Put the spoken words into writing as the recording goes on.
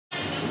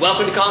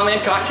Welcome to Common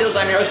Man Cocktails.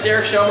 I'm your host,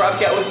 Derrick Schommer. I've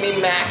got with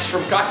me Max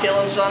from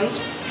Cocktail & Sons.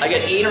 I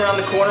got Ian around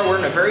the corner. We're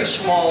in a very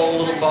small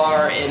little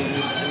bar in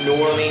New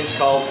Orleans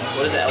called,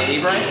 what is it, El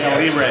Libre? El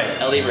Libre.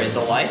 El Libre, The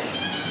Life?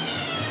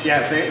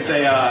 Yeah, it's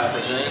a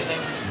Brazilian thing?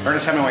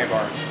 Ernest Hemingway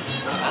bar.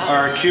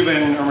 Or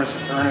Cuban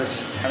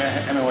Ernest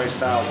Hemingway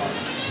style bar.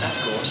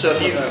 That's cool. So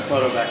if you put the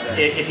photo back there.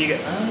 If you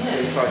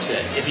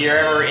if you're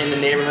ever in the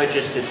neighborhood,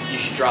 you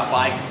should drop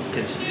by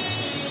because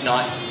it's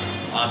not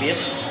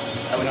obvious.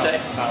 I would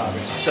say. Not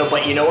obvious. So,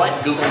 but you know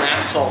what? Google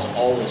Maps solves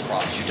all those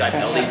problems. You type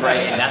El Libre,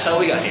 and that's how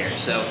we got here.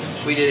 So,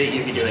 if we did it,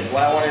 you can do it.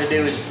 What I wanted to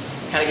do is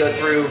kind of go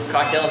through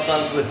Cocktail &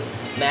 Sons with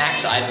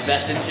Max. I've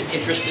invested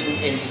interest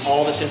in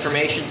all this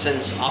information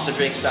since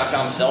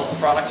AwesomeDrinks.com sells the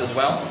products as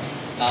well.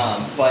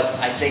 But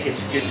I think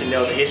it's good to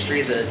know the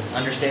history, the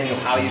understanding of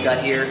how you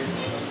got here.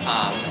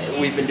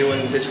 We've been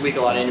doing this week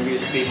a lot of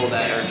interviews with people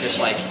that are just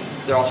like,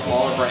 they're all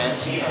smaller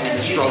brands and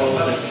the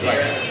struggles and like,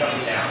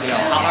 you know,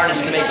 how hard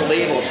is it to make the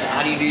labels?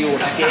 How do you deal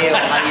with scale?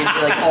 How do you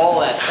do like all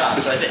that stuff?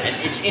 So I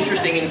think it's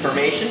interesting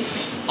information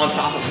on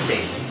top of the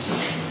tastings.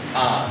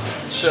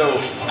 So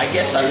I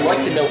guess I'd like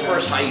to know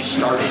first how you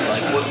started.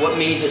 Like what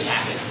made this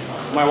happen?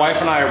 My wife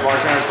and I are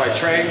bartenders by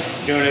trade,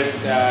 doing it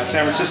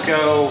San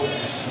Francisco,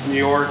 New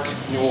York,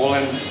 New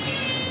Orleans.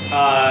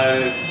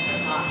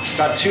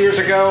 About 2 years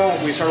ago,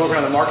 we started looking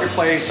around the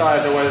marketplace. Saw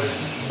that there was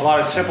a lot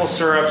of simple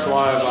syrups, a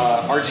lot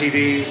of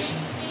RTDs,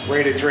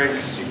 rated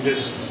drinks. You can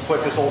just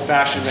put this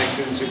old-fashioned mix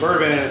into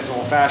bourbon and it's an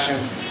old-fashioned.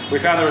 We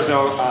found there was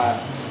no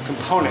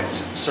component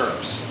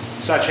syrups,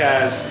 such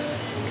as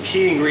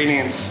key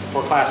ingredients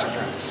for classic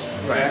drinks.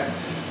 Okay? Right.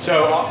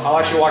 So I'll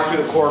actually walk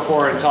through the core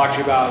four and talk to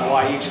you about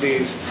why each of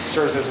these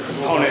serves as a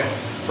component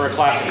for a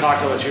classic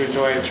cocktail that you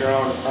enjoy at your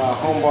own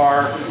home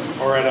bar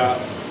or at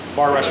a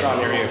bar restaurant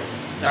near you.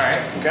 All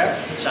right. Okay?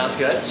 Sounds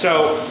good.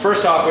 So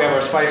first off, we have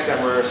our Spice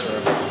Demerara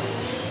syrup.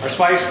 Our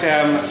Spice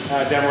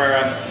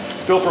Demerara,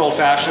 it's built for old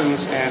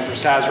fashions and for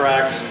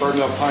Sazeracs, bourbon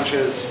milk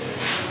punches.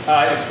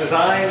 It's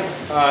designed,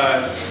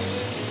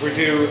 we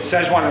do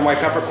Szechuan and white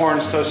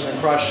peppercorns, toasted and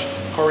crushed,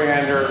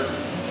 coriander,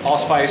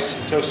 allspice,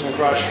 toasted and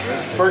crushed,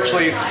 birch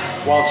leaf,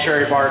 wild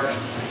cherry bark,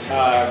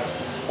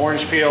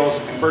 orange peels,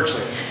 and birch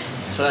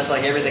leaf. So that's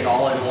like everything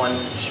all in one.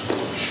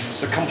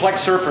 It's a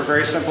complex syrup for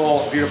very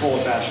simple, beautiful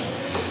old fashioned.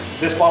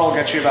 This bottle will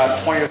get you about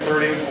 20 to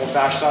 30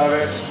 old-fashioned out of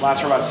it.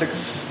 Lasts for about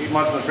 6-8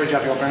 months in the fridge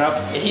after you open it up.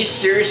 And he's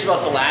serious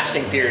about the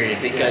lasting period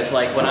because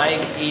like when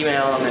I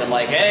email him and I'm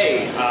like,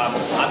 hey,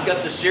 I've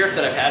got the syrup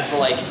that I've had for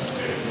like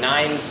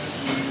 9,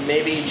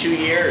 maybe 2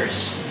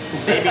 years,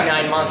 maybe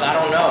 9 months, I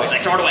don't know. He's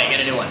like, throw it away, get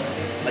a new one.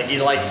 Like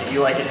you like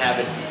to have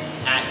it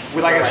at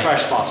We like it as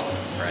fresh as possible.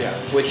 Right. Yeah.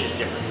 Which is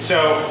different.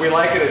 So we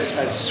like it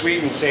as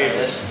sweet and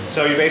savory.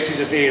 So you basically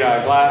just need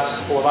a glass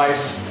full of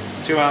ice,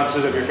 2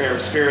 ounces of your favorite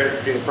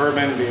spirit, be it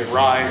bourbon, be it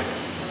rye,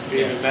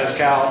 be it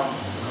mezcal,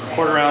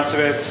 1/4 ounce of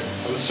it,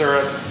 of the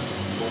syrup,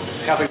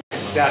 Catholic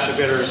dash of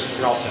bitters,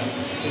 you're all set.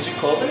 Is there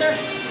clove in there?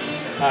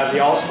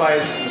 The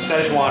allspice and the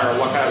Szechuan are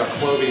what kind of a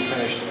clovey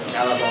finish to it.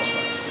 I love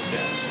allspice.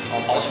 Yes.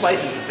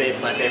 Allspice is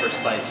my favorite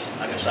spice.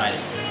 I'm excited.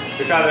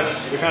 We found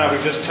out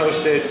we just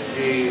toasted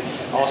the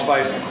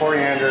allspice and the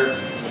coriander,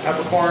 the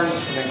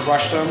peppercorns, and then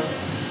crushed them.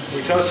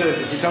 We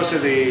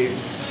toasted the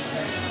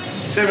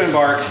cinnamon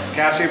bark,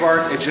 cassia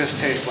bark, it just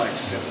tastes like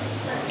cinnamon.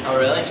 Oh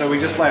really? So we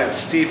just let it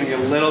steep and get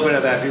a little bit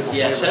of that beautiful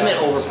flavor. Yeah, cinnamon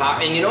overpower.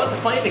 And you know what the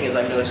funny thing is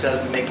I've noticed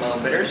because we make my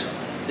own bitters,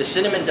 the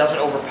cinnamon doesn't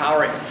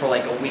overpower it for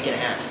like a week and a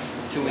half,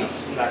 2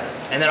 weeks. Exactly.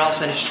 And then all of a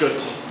sudden it just goes,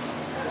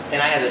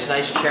 and I have this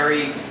nice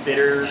cherry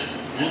bitter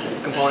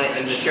component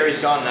and the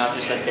cherry's gone now, it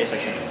just like tastes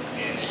like cinnamon.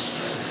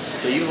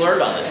 So you've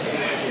learned on this.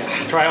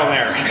 Yeah, trial and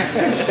error.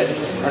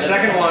 Our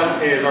second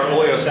one is our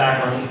oleo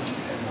saccharum.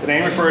 The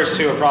name refers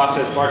to a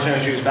process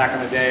bartenders used back in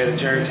the day, the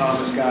Jerry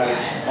Thomas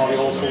guys, all the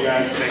old school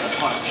guys to make a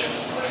punch.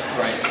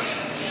 Right.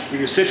 We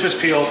use citrus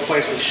peels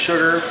placed with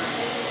sugar.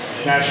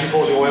 That actually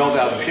pulls the oils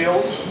out of the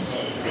peels.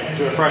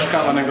 Do a fresh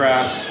cut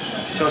lemongrass,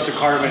 toasted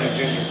cardamom and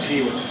ginger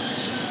tea with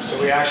it. So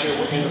we actually,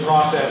 in the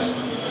process,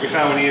 we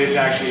found we needed to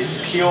actually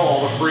peel all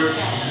the fruit.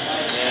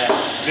 Yeah.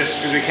 Just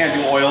because we can't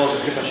do oils, we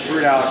get the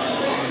fruit out,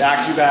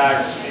 vacuum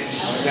bags,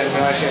 and then we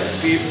actually have to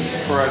steep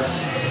for a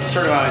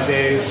certain amount of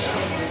days.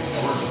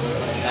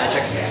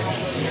 Magic.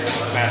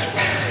 Magic.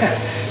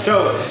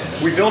 So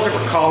we built it for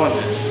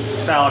Collins's. It's a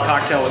style of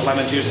cocktail with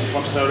lemon juice and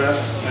club soda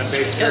and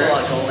base It's got spirit. a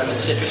lot of lemon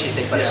citrusy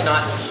thing, but it's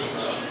not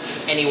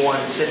any one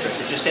citrus.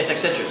 It just tastes like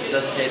citrus. It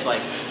doesn't taste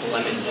like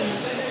lemons.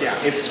 Yeah,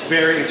 it's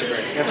very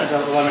integrated. That's what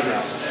the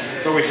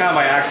lemongrass. But we found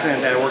by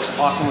accident that it works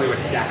awesomely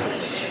with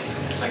daiquiris.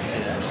 I can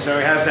see that. So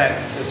it has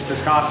this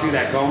viscosity,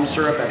 that gum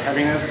syrup, that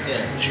heaviness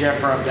that you get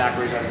from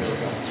daiquiris as they were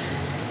built.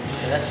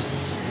 Yeah,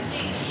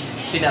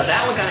 see now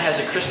that one kind of has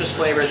a Christmas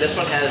flavor. This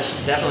one has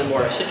definitely more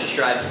of a citrus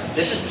drive.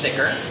 This is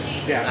thicker.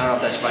 Yeah. I don't know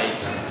if that's by.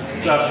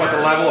 But the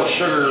level of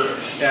sugar,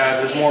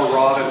 there's more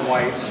raw than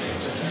white.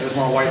 There's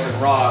more white than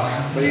raw,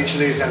 but each of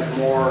these has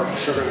more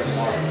sugar than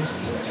water.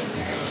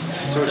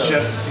 So it's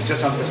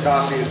just on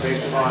viscosity is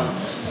based upon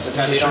the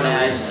type of sugar.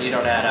 You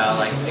don't add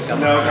like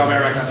no, gum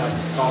aragonite.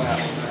 It's called that.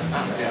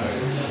 Yeah.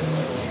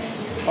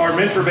 Our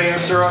mint verbena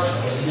syrup.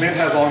 Mint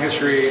has a long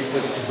history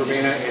with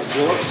verbena and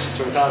juleps,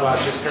 so we thought about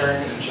just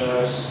pairing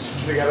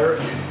the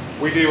together.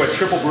 We do a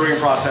triple brewing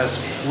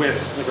process with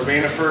the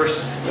verbena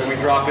first, then we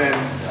drop in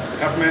the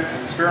peppermint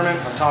and the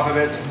spearmint on top of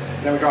it,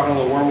 and then we drop in a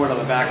little wormwood on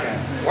the back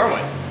end.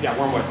 Wormwood? Yeah,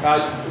 wormwood.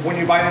 When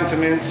you bite into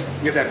mint,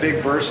 you get that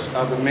big burst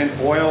of the mint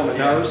oil in the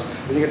nose,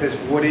 and you get this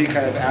woody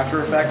kind of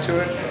after effect to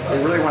it. We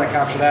really want to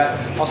capture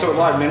that. Also, a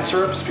lot of mint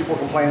syrups, people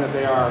complain that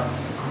they are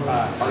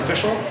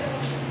artificial.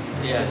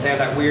 Yeah. They have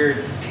that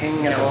weird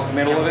ting at the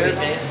middle of it,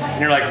 and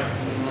you're like,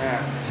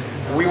 nah.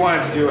 We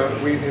wanted to do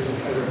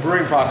as a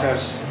brewing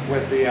process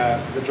with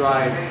the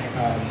dried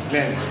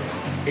mint.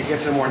 It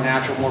gets a more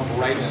natural, more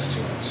brightness to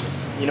it.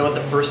 You know what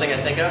the first thing I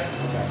think of?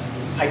 What's that?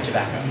 Pipe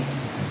tobacco.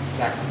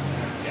 Exactly.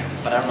 Yeah.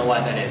 But I don't know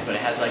why that is, but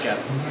it has like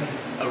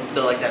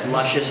like that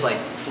luscious, like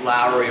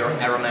flowery or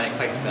aromatic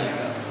pipe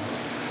tobacco.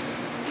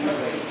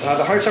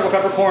 The honeysuckle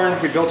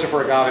peppercorn, we built it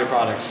for agave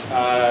products.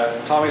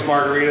 Tommy's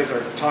Margaritas,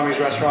 or Tommy's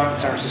restaurant in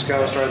San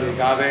Francisco, started the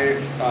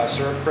agave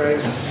syrup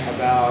craze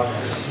about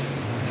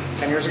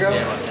 10 years ago.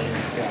 Yeah, about 10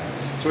 years.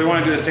 Yeah. So we want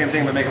to do the same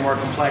thing, but make a more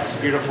complex,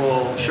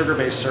 beautiful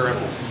sugar-based syrup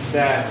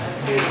that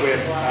is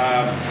with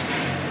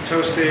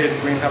toasted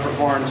green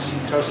peppercorns,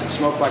 toasted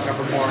smoked black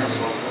peppercorns,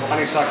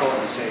 honeysuckle,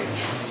 and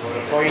sage.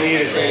 So all you need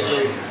is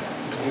basically,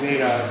 you need,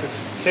 because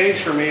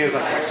sage for me is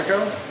like Mexico,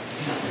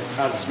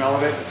 the smell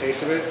of it, the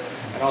taste of it.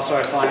 And also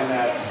I find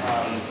that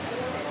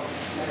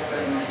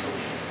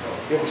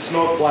you have the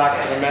smoked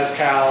black, the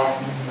mezcal,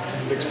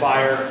 big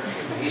fire,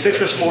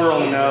 citrus floral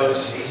on the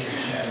nose,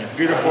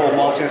 beautiful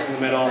maltiness in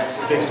the middle,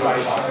 big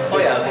spice. Oh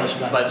yeah,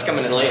 but it's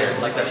coming in later.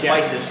 Like the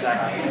spice is So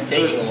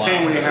taking it's a the while.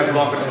 same when you have the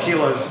vodka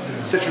tequilas,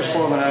 citrus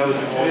floral in the nose,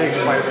 and big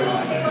spice in the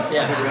middle.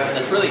 Yeah,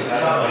 that's really.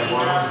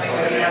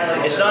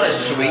 It's not as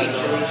sweet.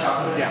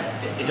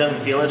 Yeah. It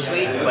doesn't feel as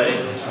sweet, but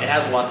it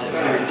has a lot of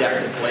weird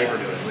depth and flavor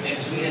to it.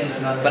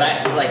 But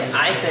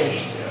I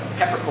think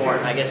peppercorn.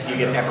 I guess you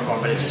get peppercorn,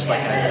 but it's just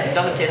like it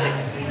doesn't taste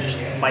like just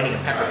biting a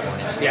peppercorn.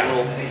 It's a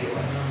little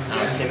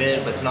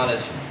timid, but it's not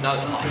as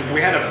hot.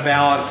 We had to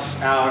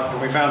balance out,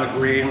 and we found the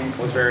green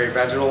was very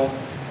vegetal,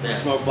 the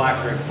smoked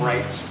black very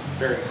bright,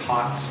 very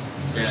hot,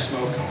 very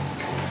smoky.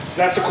 So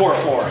that's the core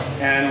four,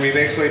 and we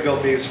basically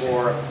built these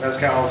for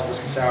mezcals,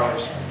 whiskey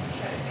sours.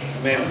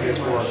 Mint is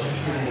for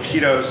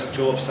mojitos,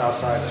 juleps,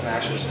 southside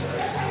smashes.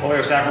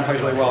 Oleo saffron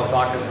plays really well with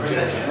vodkas and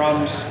gins and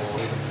rums.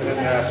 And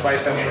then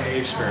spice stems for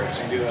aged spirits.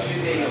 So you do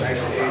a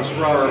nice aged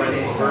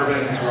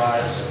bourbons,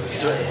 ryes.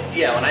 So,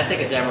 yeah, when I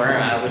think of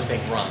Demerara, I always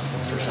think rum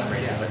for some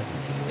reason, but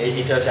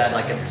it does add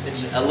like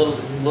it's a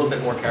little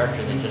bit more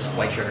character than just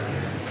white sugar.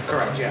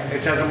 Correct. Yeah,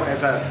 it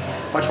has a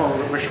much more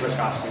richer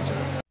viscosity to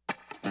it.